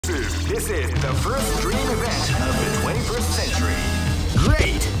This is the first dream event of the 21st century.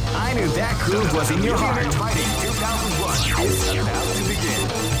 Great! I knew that groove was in your heart. Fighting 2001 is about to begin.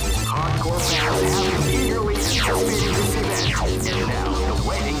 Hardcore fans have been eagerly anticipating this event. And now, the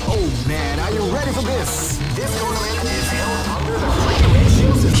waiting... Oh man, are you ready for this? This tournament is held under the free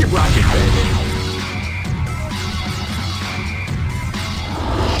ratio system. Keep rocking, baby.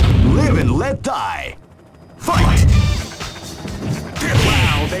 Live and let die. Fight!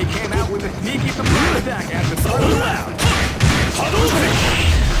 Wow, they came out with a sneaky surprise attack at the start of the round. Hadouken!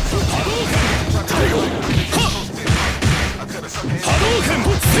 Hadouken! Hadouken!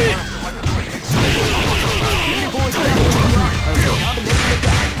 See! Hadouken!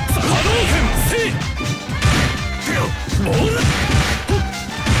 See!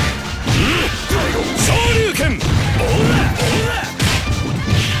 Shoryuken!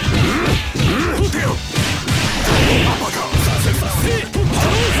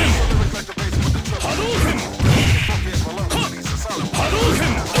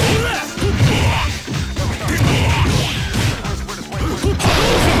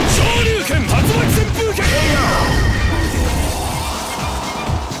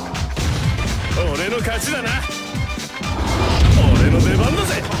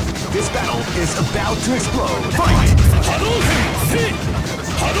 This battle is about to explode. Fight! Hadouken! See!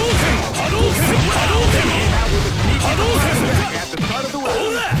 Hadouken! Hadouken! Hadouken! Hadouken! At the start of the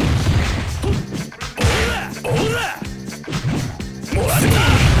round. Morata!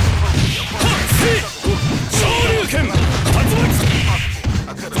 See! Shoryuken! Hadouken!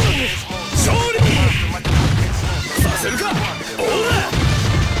 Shoryuken! Saseruka!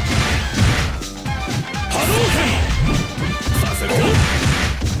 Hadouken! Saseruka!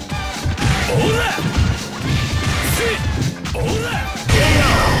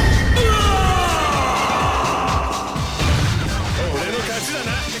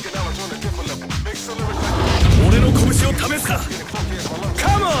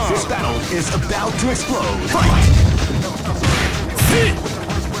 Come on! This battle is about to explode. Fight! See!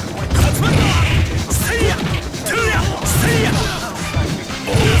 Katsumanda! Seiya! Tuya! Seiya!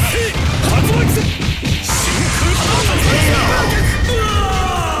 See! Katsumanda! Shinku!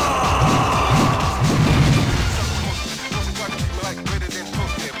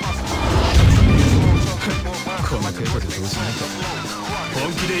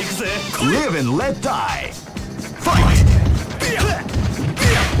 Live and let die. Fight!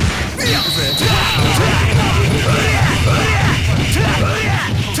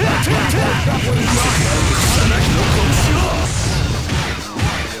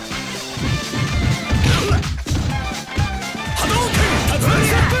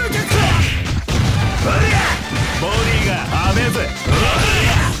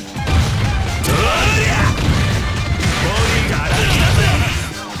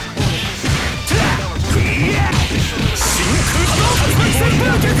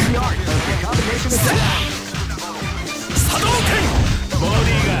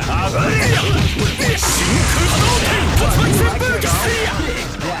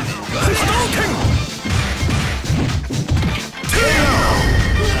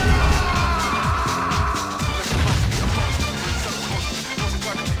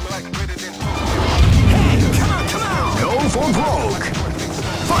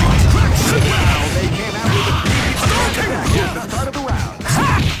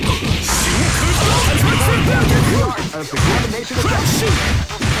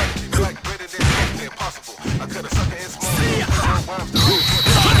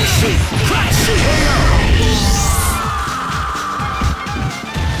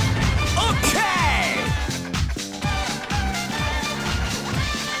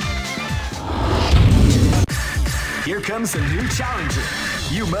 Here comes a new challenger.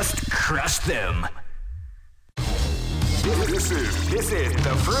 You must crush them. This is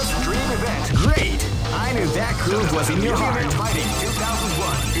the first dream event. Great! I knew that groove was in your heart. Fighting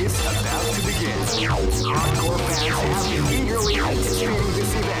 2001 is about to begin. Hardcore fans have been eagerly anticipating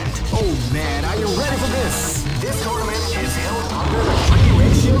this event. Oh man, are you ready for this? This tournament is held under the free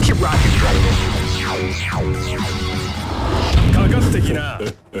ratio. Keep rocking, baby.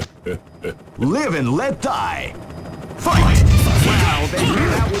 Live and let die. Fight! Wow, they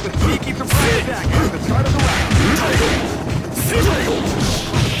came out with a sneaky surprise attack at the start of the round.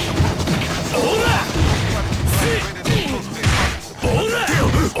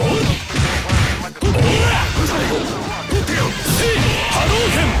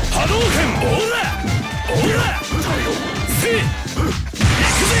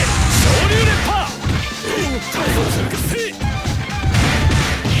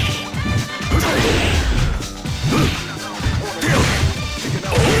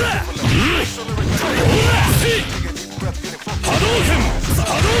 This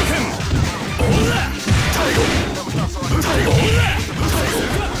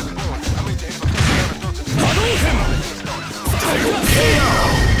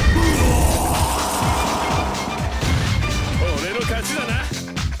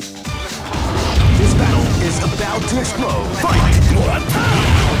battle is about to explode. Fight!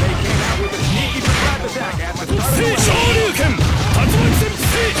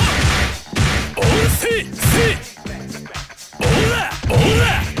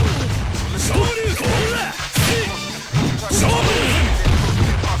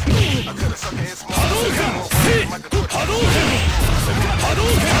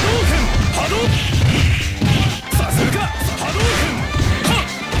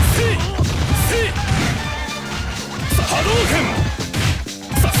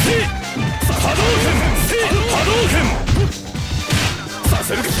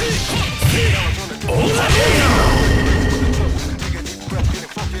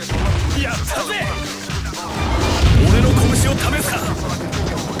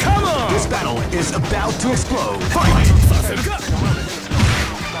 This battle is about to explode. Fight!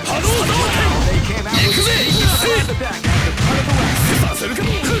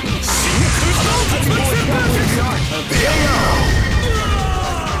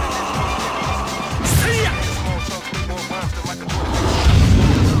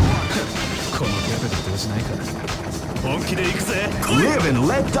 Live and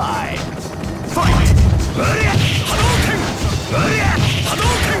let die. Fight!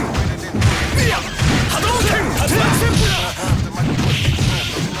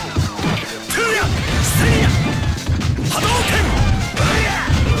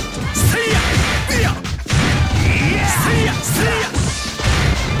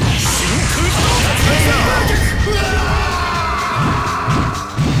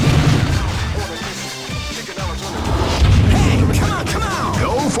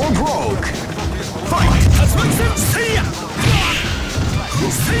 Go for broke. Fight!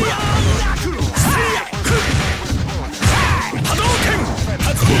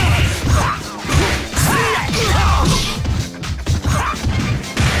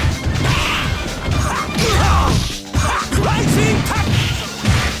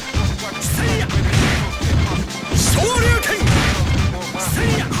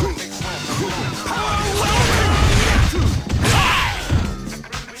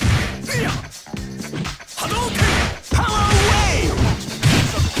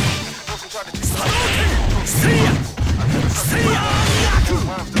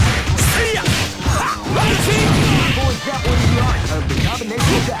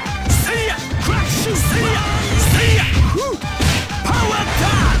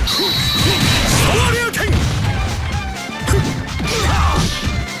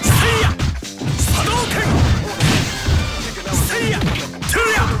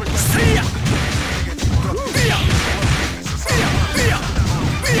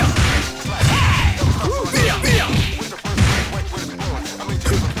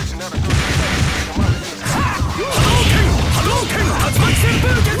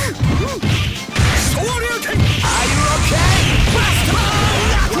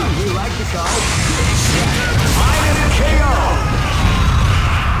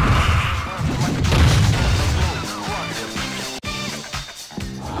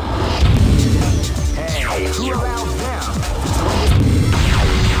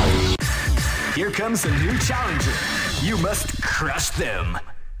 Here comes a new challenger. You must crush them.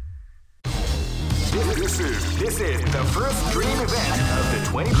 This is the first dream event of the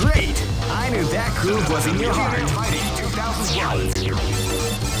 20. Great! I knew that groove was in your heart. Fighting 2001.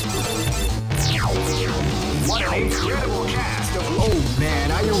 What an incredible cast of. Oh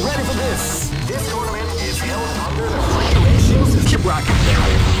man, are you ready for this? This tournament is held under the free ratio system. Keep rocking.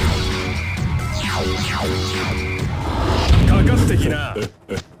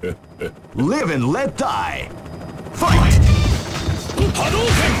 Live and let die. Fight!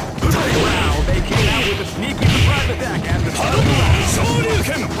 Hadouken! Wow, they came out with a sneaky surprise attack at the start of the round.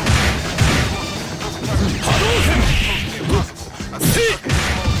 Shoryuken! Hadouken! See!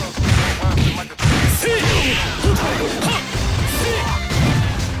 See!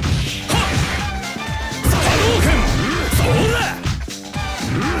 Hadouken! Ora!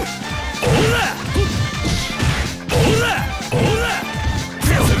 Ora! Ora! Ora!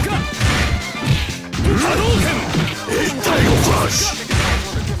 Hadouken!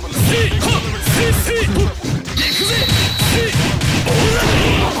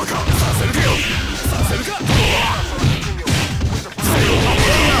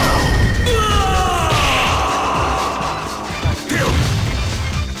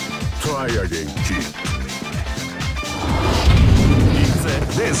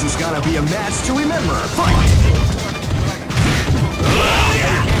 This is gonna be a match to remember. Fight!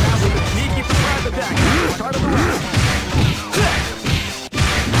 Sneaky surprise attack at the start of the round.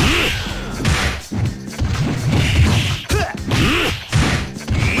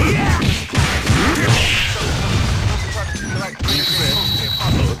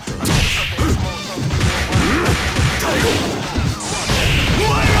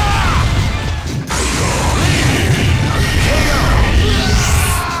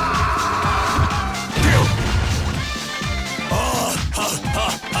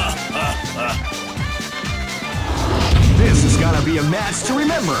 This is gonna be a match to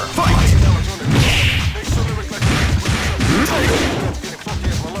remember. Fight!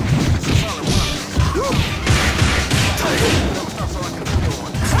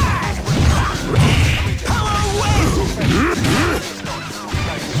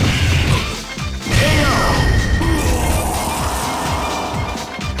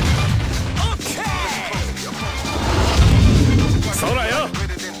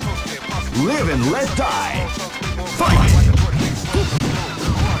 Live and let die. Fight!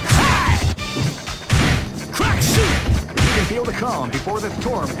 Crack shoot! You can feel the calm before the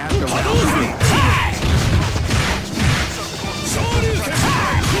storm as the round begins.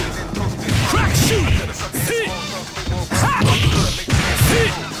 Crack shoot! Sit! Are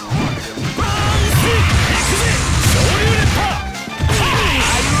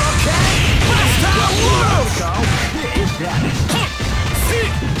you okay? Let's go! Is that it?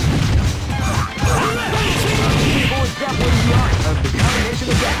 People is definitely the art of the combination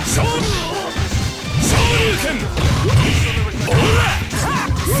attack. Shoryuken!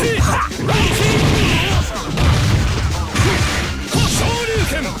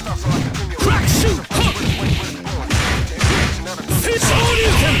 Shoryuken! Crack shoot!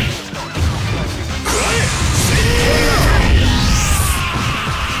 Shoryuken!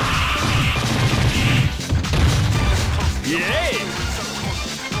 Yay!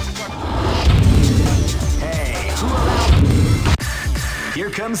 Here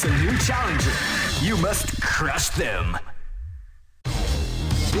comes a new challenger. You must crush them.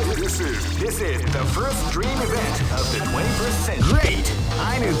 This is the first dream event of the 21st century. Great!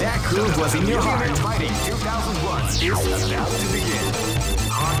 I knew that groove was in your heart. Fighting 2001 is about to begin.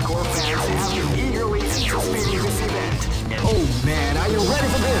 Hardcore fans have been eagerly anticipating this event. Oh man, are you ready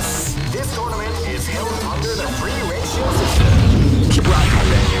for this? This tournament is held under the free ratio system. Keep rocking,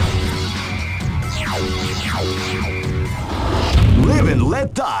 baby. Live and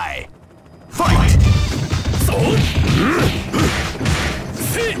let die. Fight!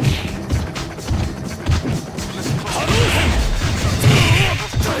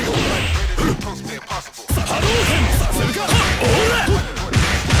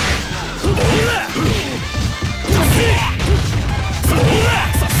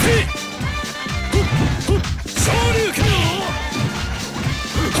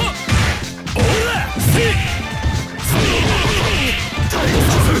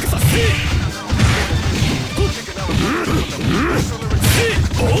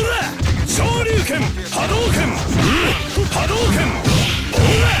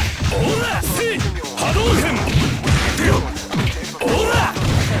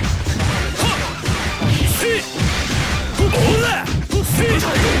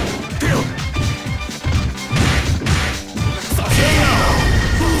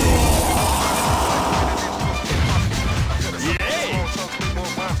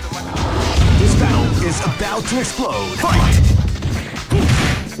 This battle is about to explode. Fight!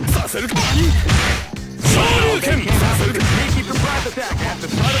 Shoryuken! Sneaky surprise attack at the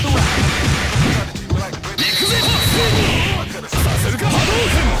start of the round.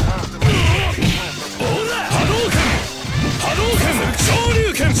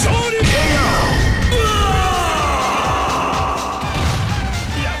 Shoryuken!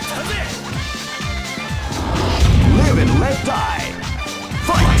 Live and let die.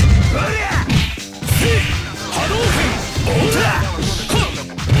 Fight!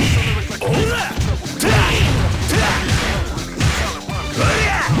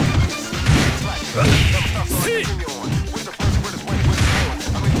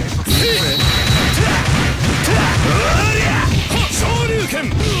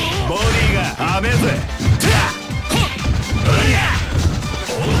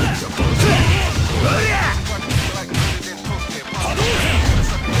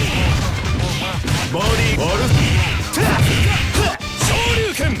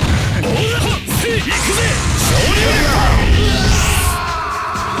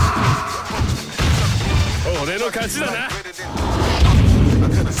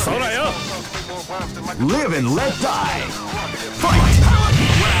 Live and let die. Fight!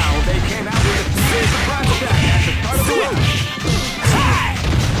 Wow, they came out with a big surprise attack at the start of the round.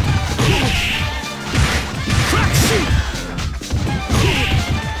 Crack shoot!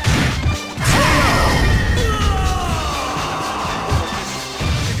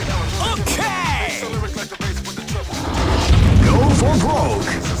 Okay! Go for broke.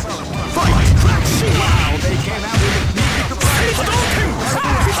 Fight! Crack shoot! Wow, they came out with a big surprise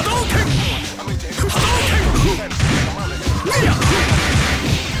attack.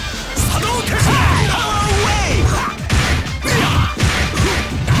 Hadouken! Power wave!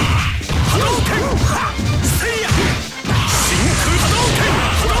 Hadouken! See ya! Shinku Hadouken!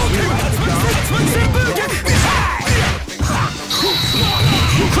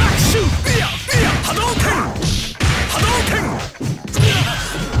 Crack shoot! Hadouken! Hadouken!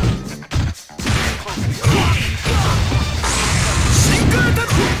 Shinku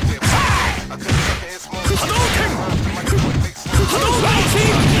Hadouken! Hadouken!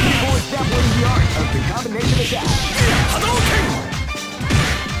 People establishing the art of the combination attack. Hadouken!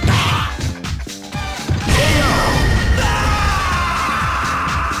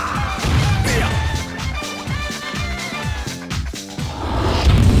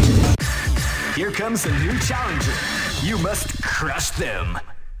 Here comes a new challenger. You must crush them.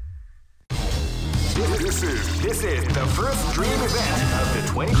 This is the first dream event of the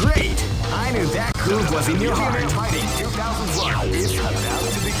 20. Great! I knew that groove was in your heart. Fighting 2001 is about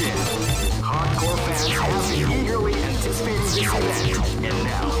to begin. Hardcore fans have been eagerly anticipating this event, and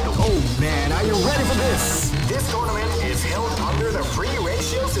now, oh man, are you ready for this? This tournament is held under the free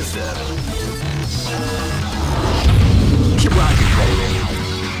ratio system. Keep rocking.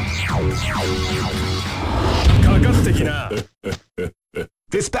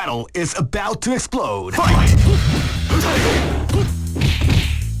 This battle is about to explode. Fight!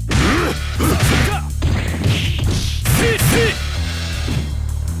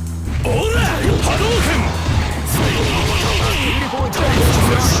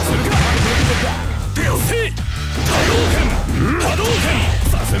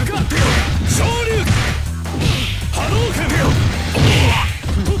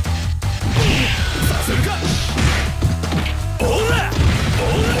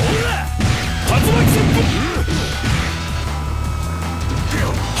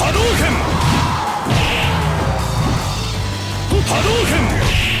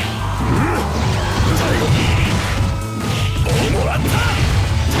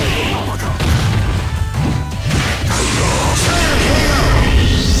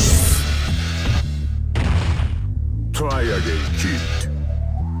 Try again, kid.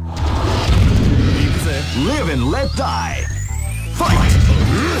 Live and let die. Fight!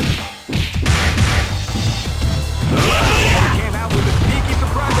 Came out with a sneaky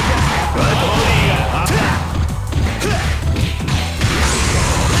surprise attack.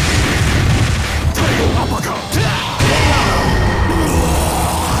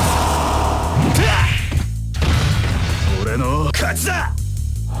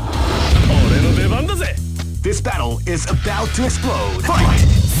 This battle is about to explode. Fight!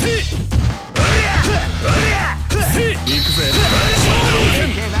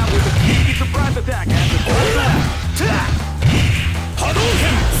 Came out with a sneaky surprise attack at the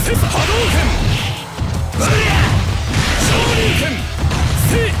Hadouken! Hadouken! Shoryuken!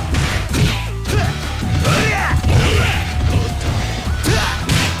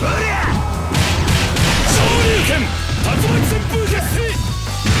 Shoryuken! Tatsumaki senpuu desu!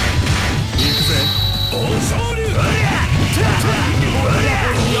 Iku ze! Oh, Shoryuken!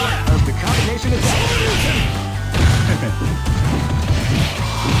 Of the combination attack. Shoryuken!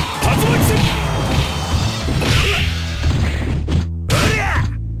 Tatsumaki senpuu!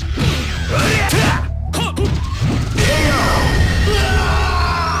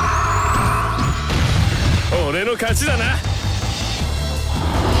 俺の勝ちだな。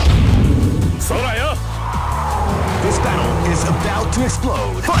そらよ。This battle is about to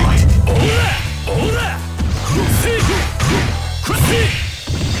explode. Fight! オラ！オラ！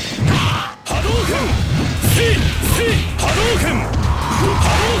波動拳！波動拳！波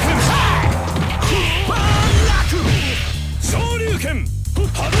動拳！昇竜拳！波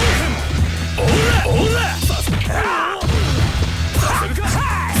動拳！オラ！オラ！させるか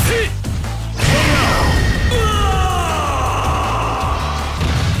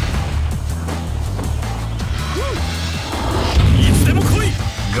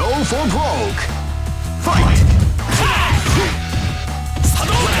！Go for broke! Fight!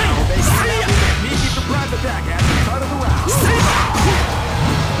 Hadouken! They see ya! Sneaky surprise attack at the start of the round.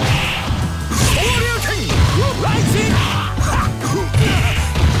 Shoryuken! Rising!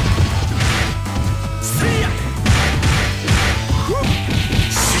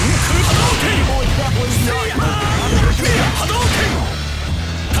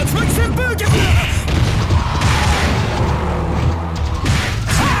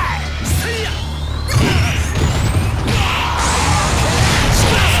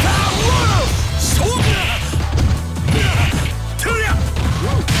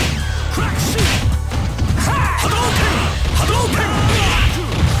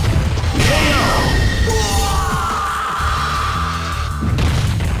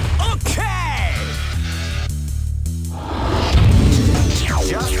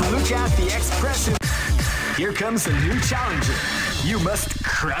 must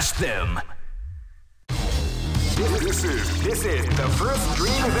crush them. This is the first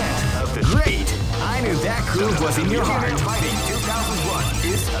dream event of the Great! I knew that groove was in your heart. Fighting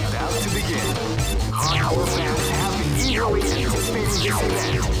 2001 is about to begin. Hardcore fans have been eagerly anticipating this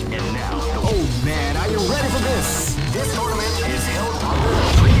event. And now, oh man, are you ready for this? This tournament is held under the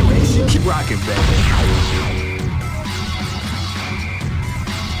free ratio. Keep rocking, baby.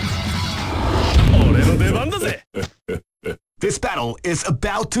 This battle is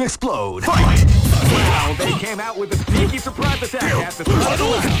about to explode. Fight! Wow, they came out with a sneaky surprise attack at the start of the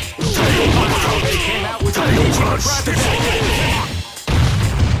round. Wow, they came out with a sneaky surprise attack.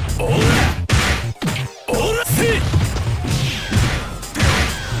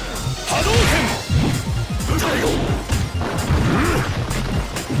 Hadouken!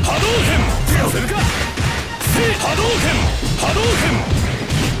 Hadouken! Hadouken! Hadouken!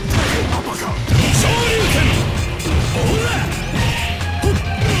 Shoryuken! Ora!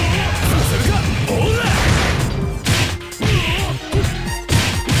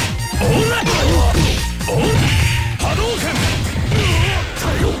 Ora! Ora! Hadouken!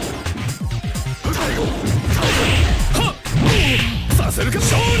 Ha! Saseruka!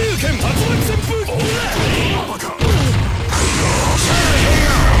 Shoryuken! Tatsuaki senpu! Ora!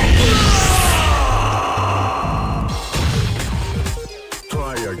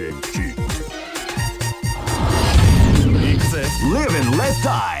 Try again, kid. Live and let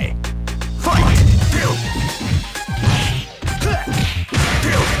die. Fight!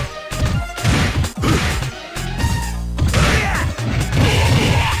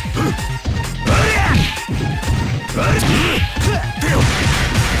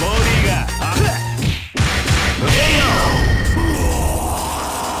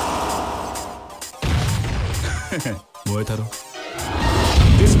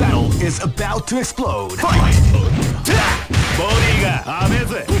 This battle is about to explode. Fight!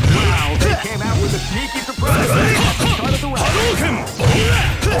 Wow, they came out with a sneaky surprise at the start of the round. Hadouken!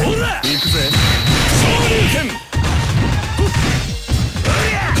 Shoryuken! Hadouken!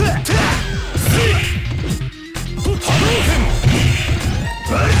 Hadouken! Hadouken!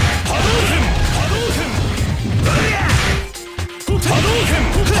 Hadouken!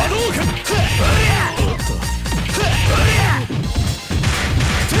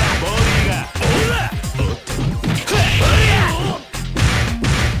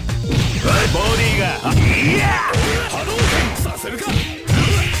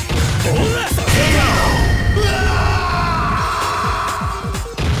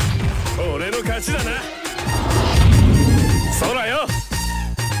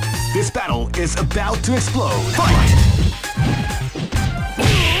 This battle is about to explode. Fight!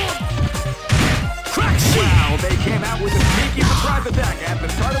 Wow, they came out with a sneaky surprise attack at the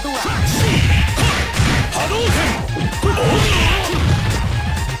start of the round. Hadouken! Hadouken!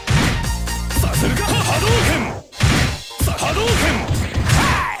 Hadouken!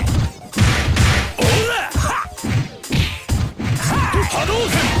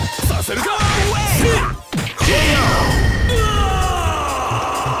 Hadouken! Saseruka!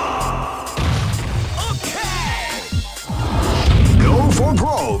 Okay! Go for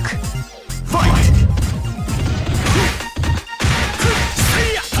broke! Fight!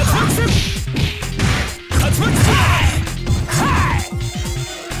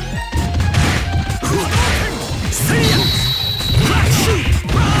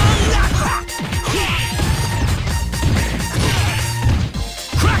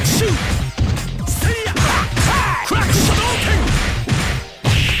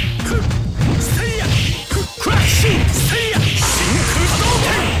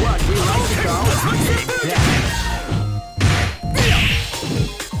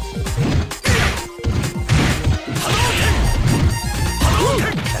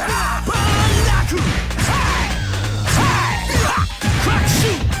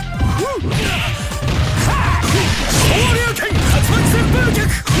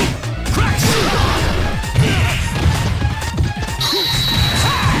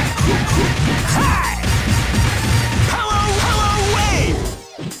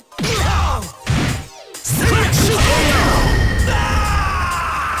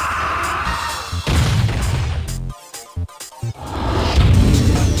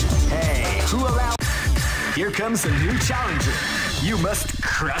 Here comes a new challenger. You must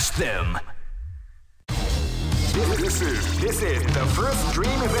crush them. This is the first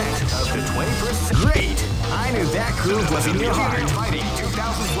dream event of the 21st. Great! I knew that groove was in your heart. Fighting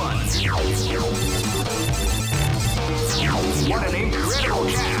 2001. What an incredible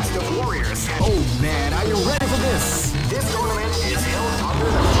cast of warriors. Oh man, are you ready for this? This tournament is held under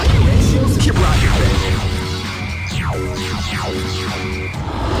the free ratios. Keep rocking, baby.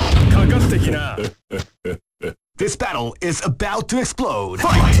 This battle is about to explode.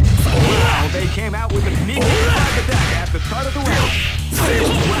 Fight! Wow, they came out with a sneaky surprise attack at the start of the round.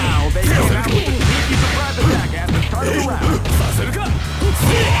 Wow, they came out with a sneaky surprise attack at the start of the round.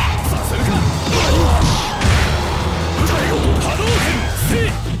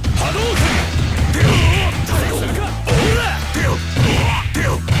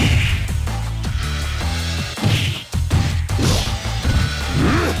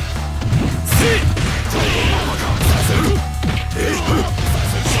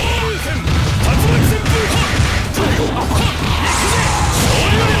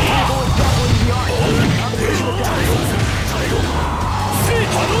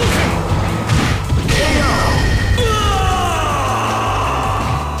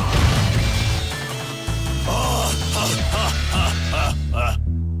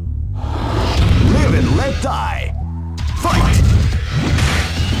 Live and let die. Fight!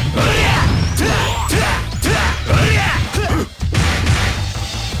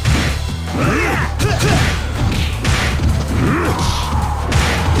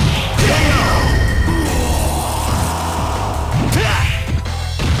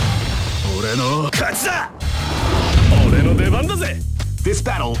 This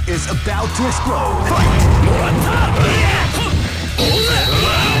battle is about to explode.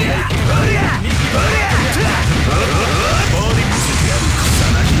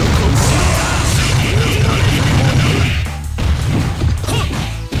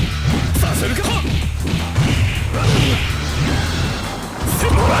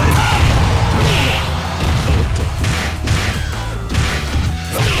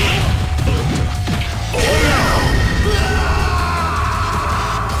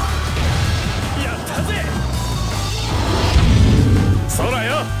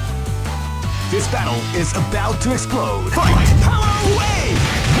 This battle is about to explode. Fight! Power away!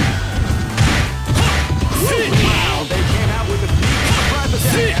 Wow, they came out with a sneaky surprise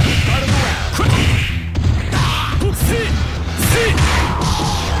attack at the start of the round.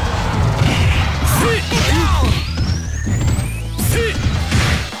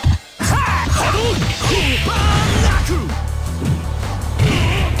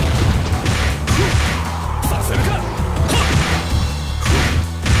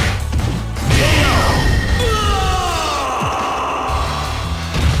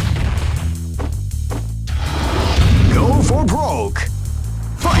 Go for broke.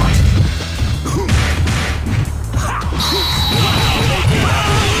 Fight!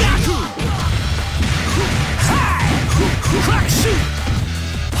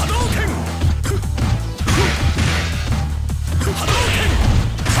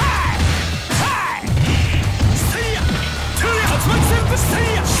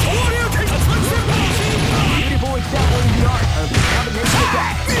 Beautiful example in the art of the combination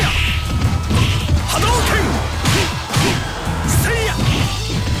attack.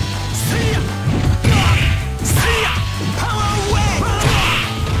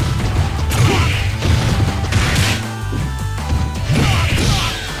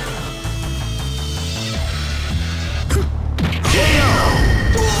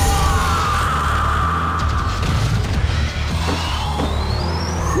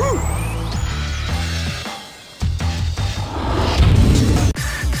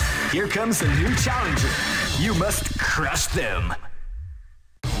 Here comes a new challenger. You must crush them.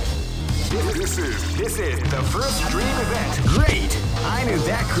 This is the first dream event. Great! I knew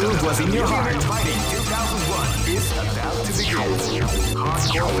that groove was in your heart. Fighting 2001 is about to begin.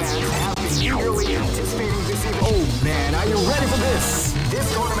 Hardcore fans have been eagerly anticipating this event. Oh man, are you ready for this? This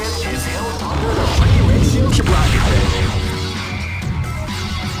tournament is held under the free ratio. Keep rocking.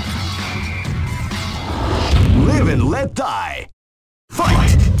 Live and let die.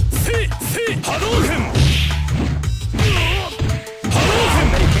 Fight! Hadouken!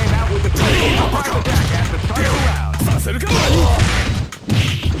 They came out with the triple attack at the start of the round.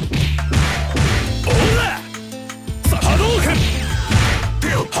 Hadouken!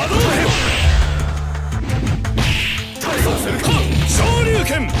 Hadouken!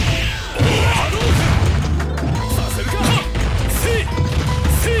 Shoryuken! Hadouken!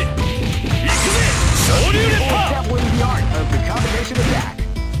 Shoryuken! The art of the combination attack.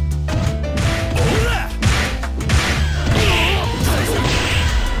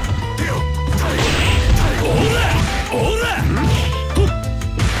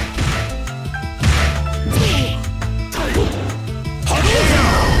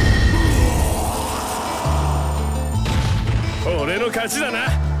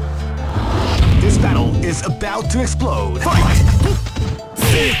 This battle is about to explode. Fight!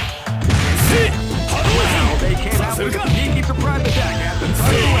 Wow, they came out with a sneaky surprise attack at the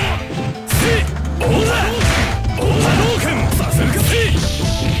start of the round.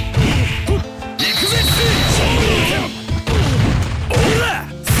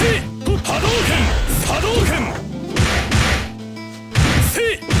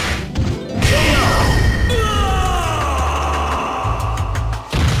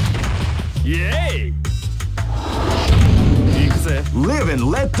 and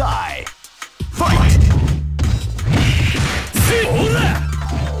let die. Fight!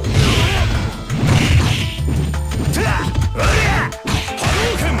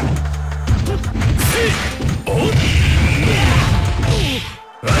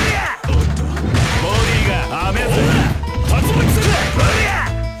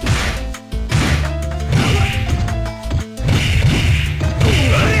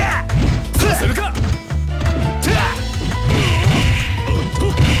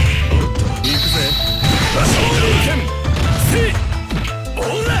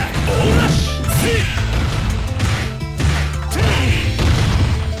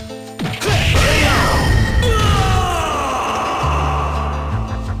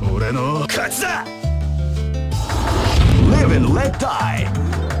 Live and let die.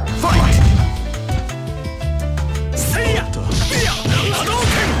 Fight! Seiya!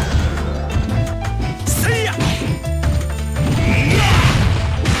 Hadouken! Seiya!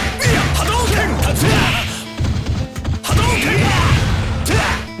 Hadouken! Hadouken!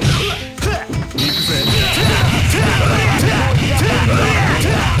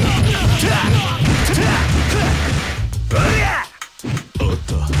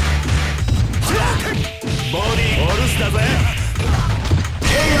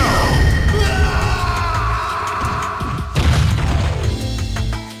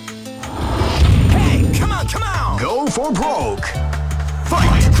 Go for broke.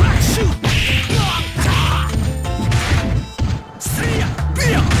 Fight! Crack shoot! See ya!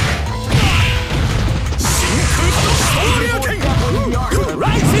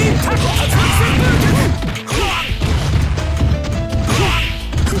 Rising tackle!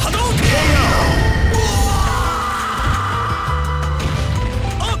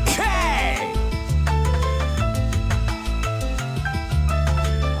 Okay!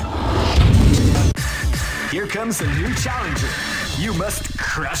 Here comes a new challenger. You must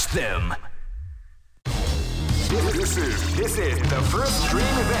crush them. This is the first dream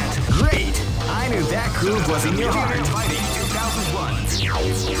event. Great! I knew that groove was in your heart. Fighting 2001.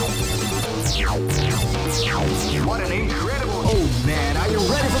 What an incredible... Oh man, are you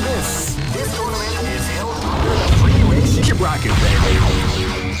ready for this? This tournament is held under the free ratio. Keep rocking, baby.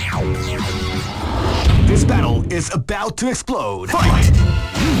 This battle is about to explode. Fight!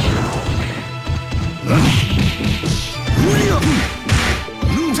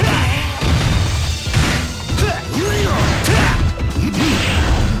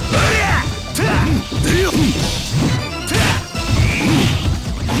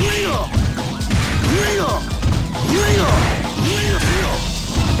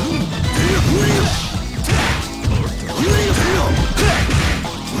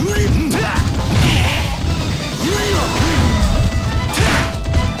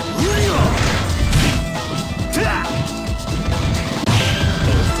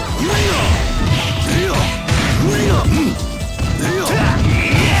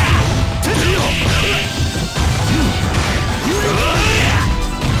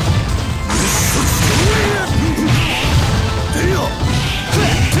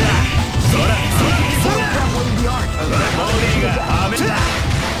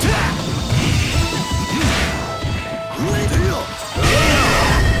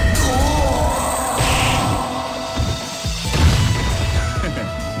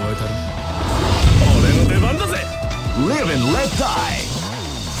 Live and let die.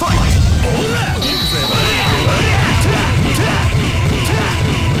 Fight!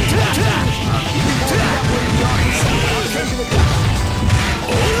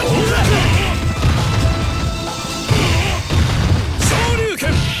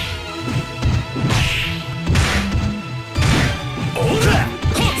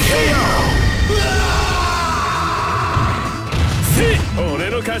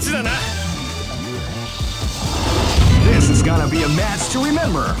 This is gonna be a match to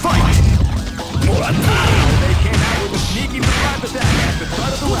remember. Fight! They came out with a sneaky surprise attack at the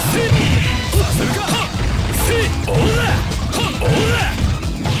start of the round.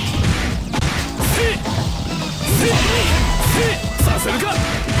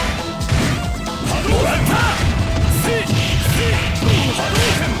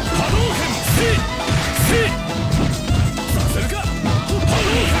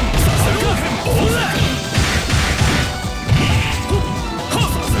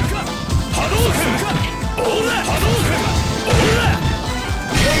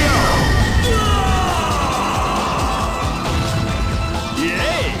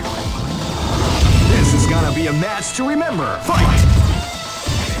 This is gonna be a match to remember. Fight!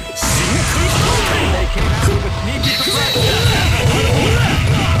 They came out with a sneaky surprise attack.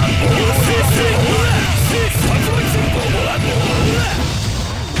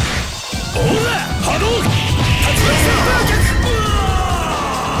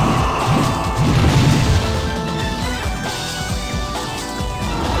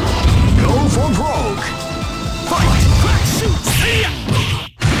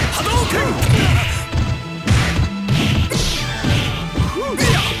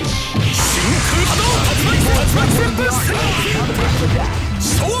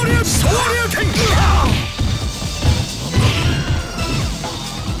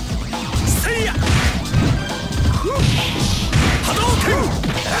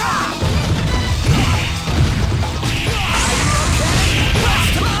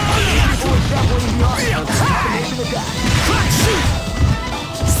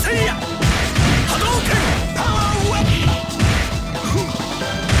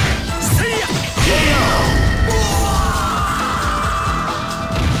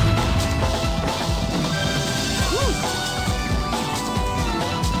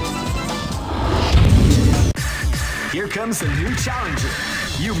 Here comes a new challenger.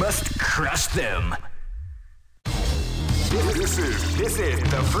 You must crush them. This is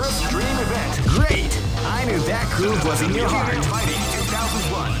the first dream event. Great! I knew that groove was in your heart. Fighting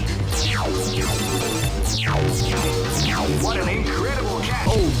 2001. What an incredible catch!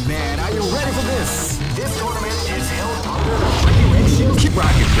 Oh man, are you ready for this? This tournament is held under the regulations. Keep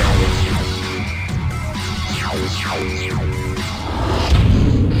rocking,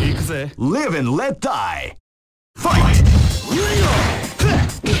 baby. Live and let die. Fight!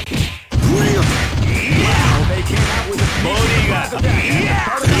 They came out with a body got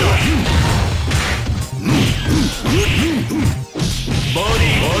body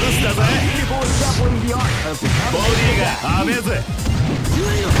orderだぜ。People exampling the art of the bodyがあべぜ。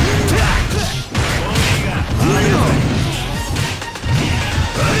bodyがあべぜ。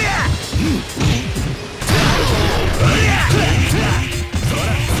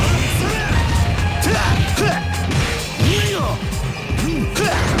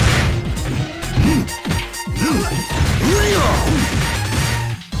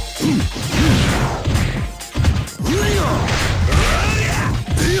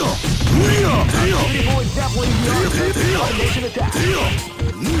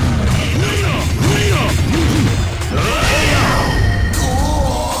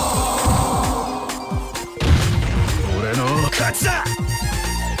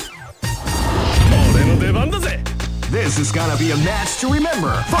This is gonna be a match to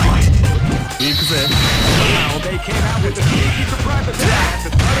remember. Fight! Now they came out with a sneaky surprise attack at the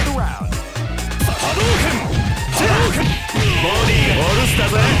start of the round. Body all-star.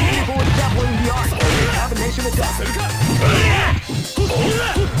 People are definitely the art of the combination attack.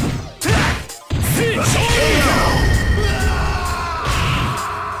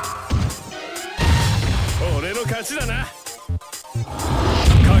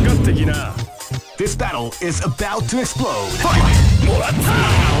 This battle is about to explode. Fight!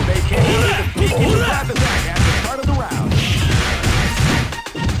 Now they came out with a sneaky surprise attack at the start of the round.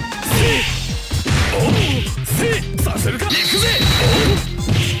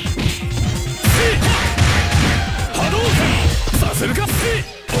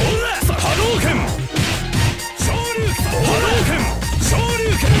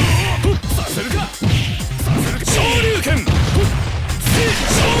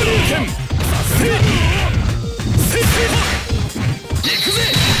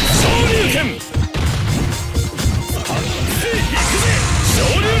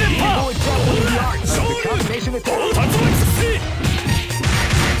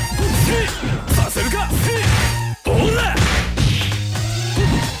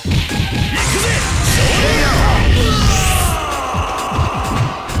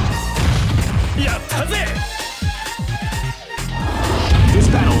 This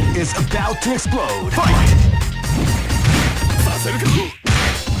battle is about to explode. Fight!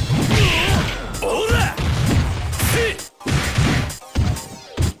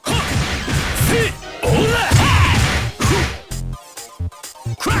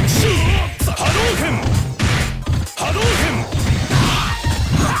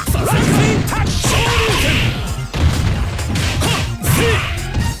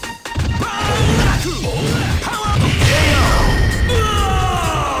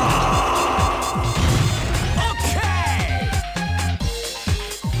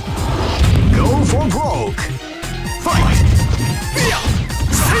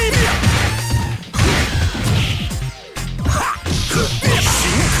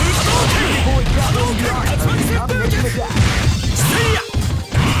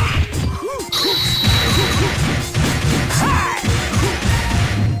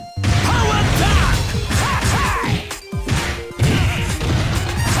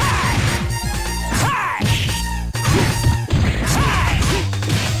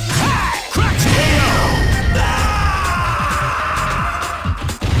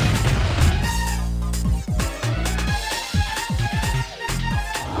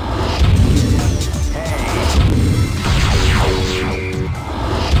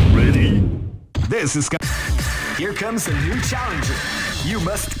 This is Here comes a new challenger. You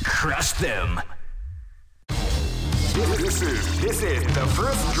must crush them. This is the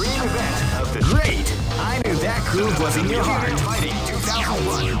first dream event of the Great! I knew that groove was in your heart. Fighting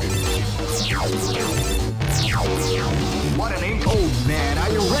 2001. What an aim! Oh man,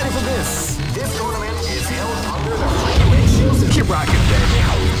 are you ready for this? This tournament is held under the free ratio system. Keep rocking, baby.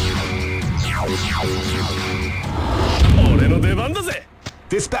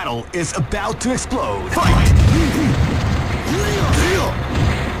 This battle is about to explode. Fight!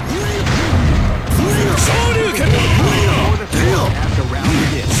 Shoryuken! As the round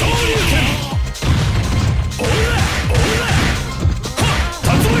begins. Shoryuken! Ora! Ora!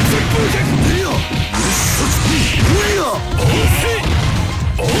 Tatsumaki Seppuken!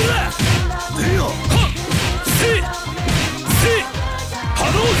 Ora!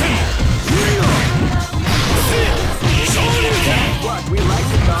 Hadouken! Shoryuken! What we like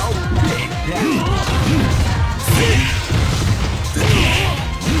to call Big Daddy.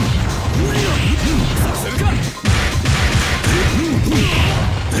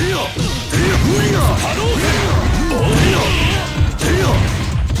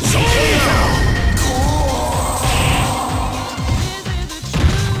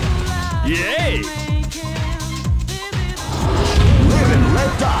 Yay! Live and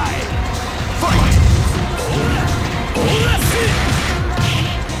let die! Fight!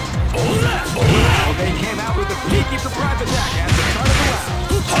 They came out with a sneaky surprise attack at the start of the round.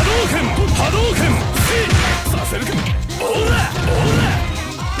 Hadouken! Hadouken! Hadouken!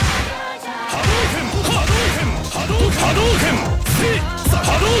 Hadouken!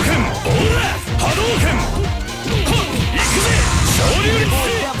 Hadouken! Hadouken! Hadouken! Ikuze! Shoryuken!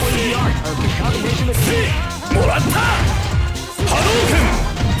 The art of the combination of Moratta! Hadouken!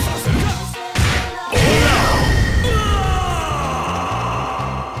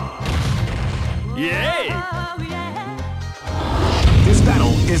 Yay! This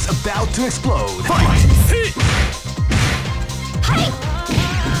battle is about to explode. Fight!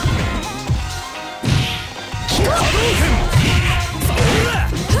 Hadouken!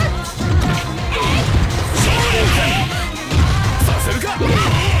 Shoryuken! Saseruka!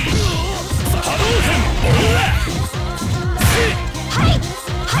 Hadouken!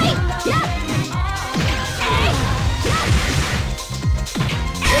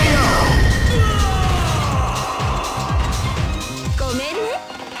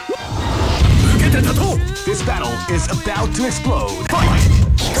 This battle is about to explode. Fight!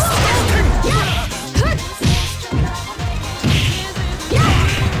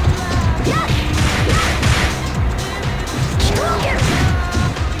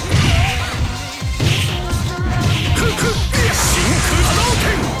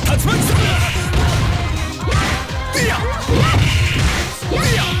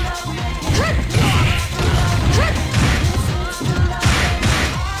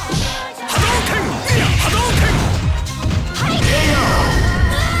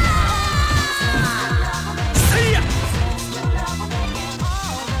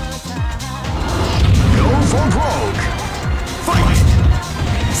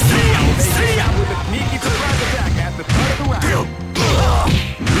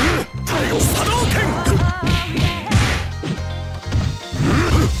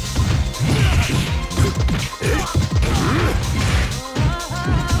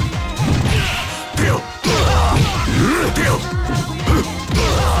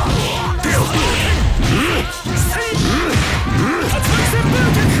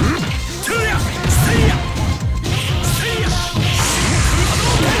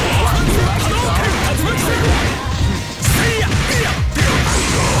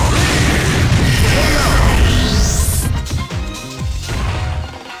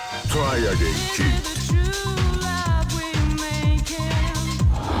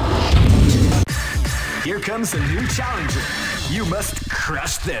 Here comes a new challenger. You must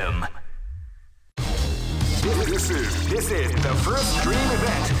crush them. This is the first dream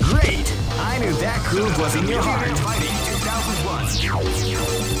event. Great! I knew that groove was in your heart. Fighting 2001.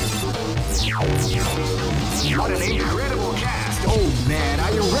 What an incredible cast! Oh man,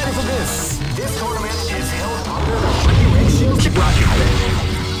 are you ready for this? This tournament is held under the free ratio. Keep rocking, baby.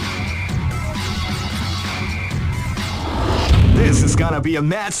 This is gonna be a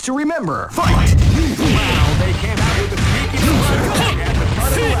match to remember. Fight! Wow, they came out with a sneaky surprise attack at the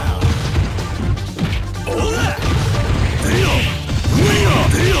start of the round.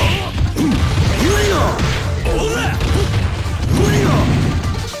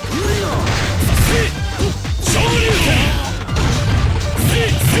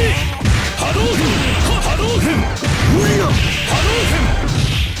 Hadouken!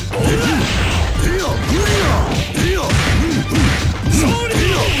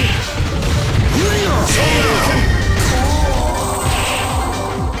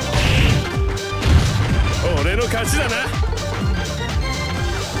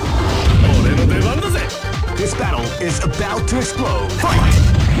 battle is about to explode. Fight!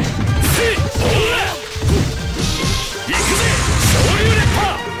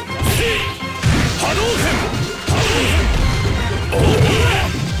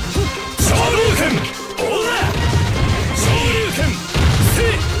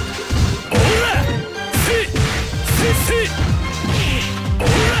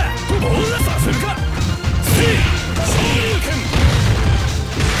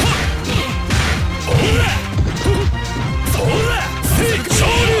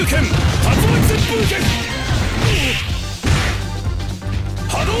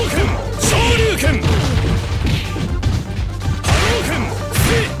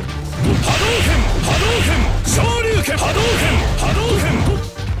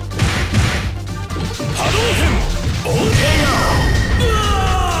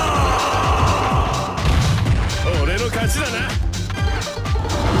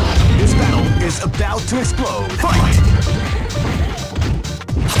 This battle is about to explode. Fight!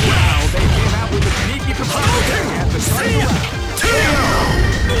 Wow, they came out with a sneaky surprise at the start of the round.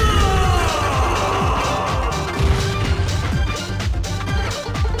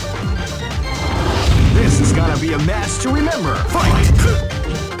 This is gonna be a match to remember. Fight!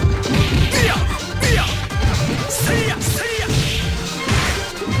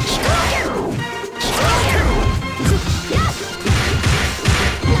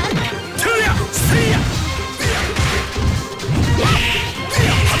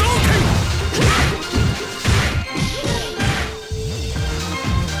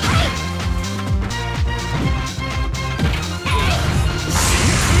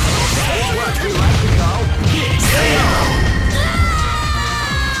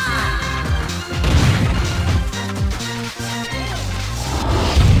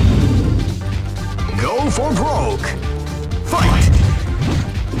 Go for broke. Fight!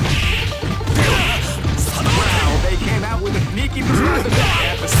 Wow, they came out with a sneaky surprise attack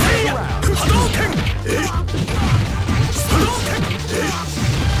at the start of the round.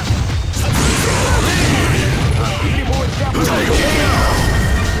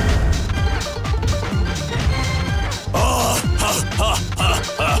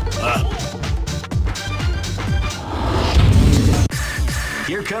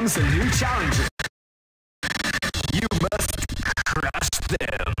 Here comes a new challenger. You must crush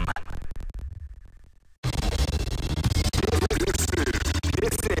them.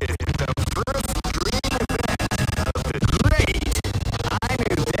 This is the first dream event of the great I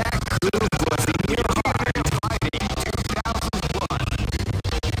Knew That Groove Was In Your Heart Fighting 2001.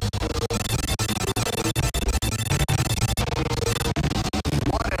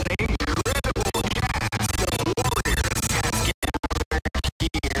 What an incredible cast of warriors has gathered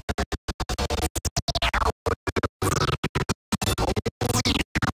here.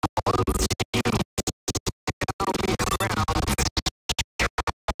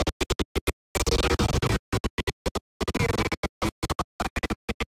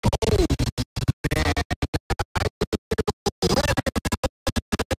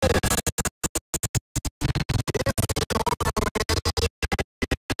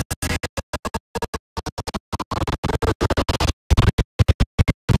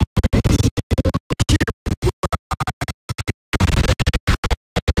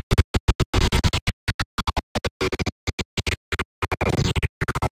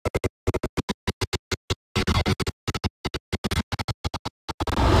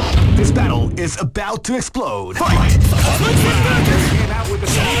 This battle is about to explode. Fight! Came out with a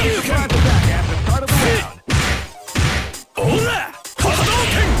sneaky surprise attack at the start of the round.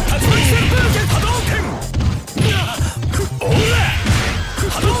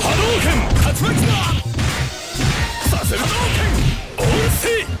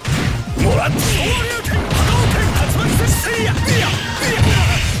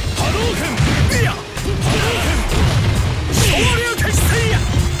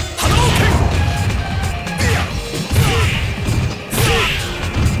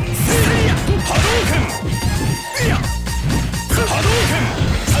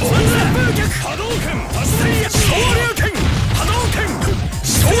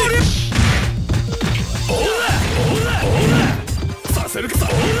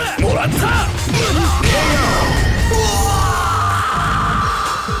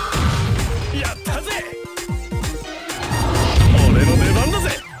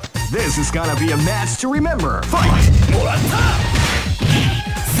 This is gonna be a match to remember. Fight!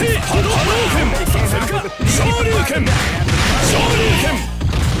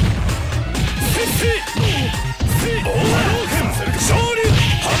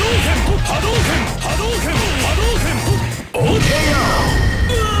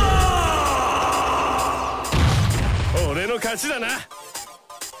 勝ちだな。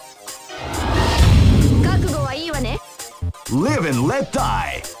覚悟はいいわね。 Live and let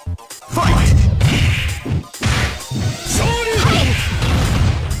die. Fight! 勝利。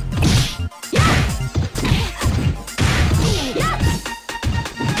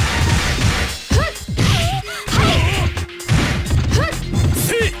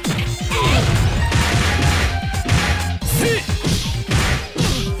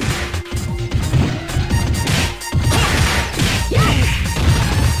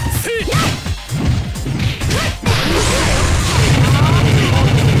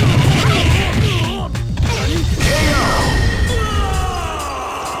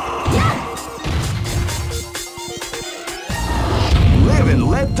Live and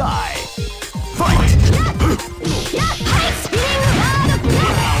let die. Fight!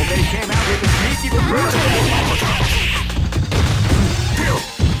 Wow, they came out with a sneaky surprise.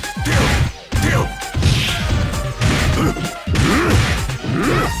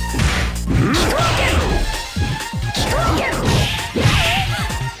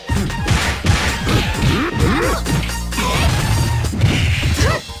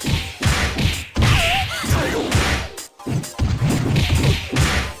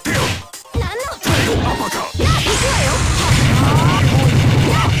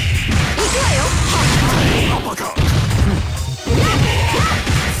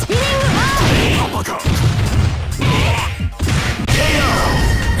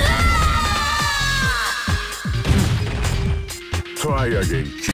 Try again.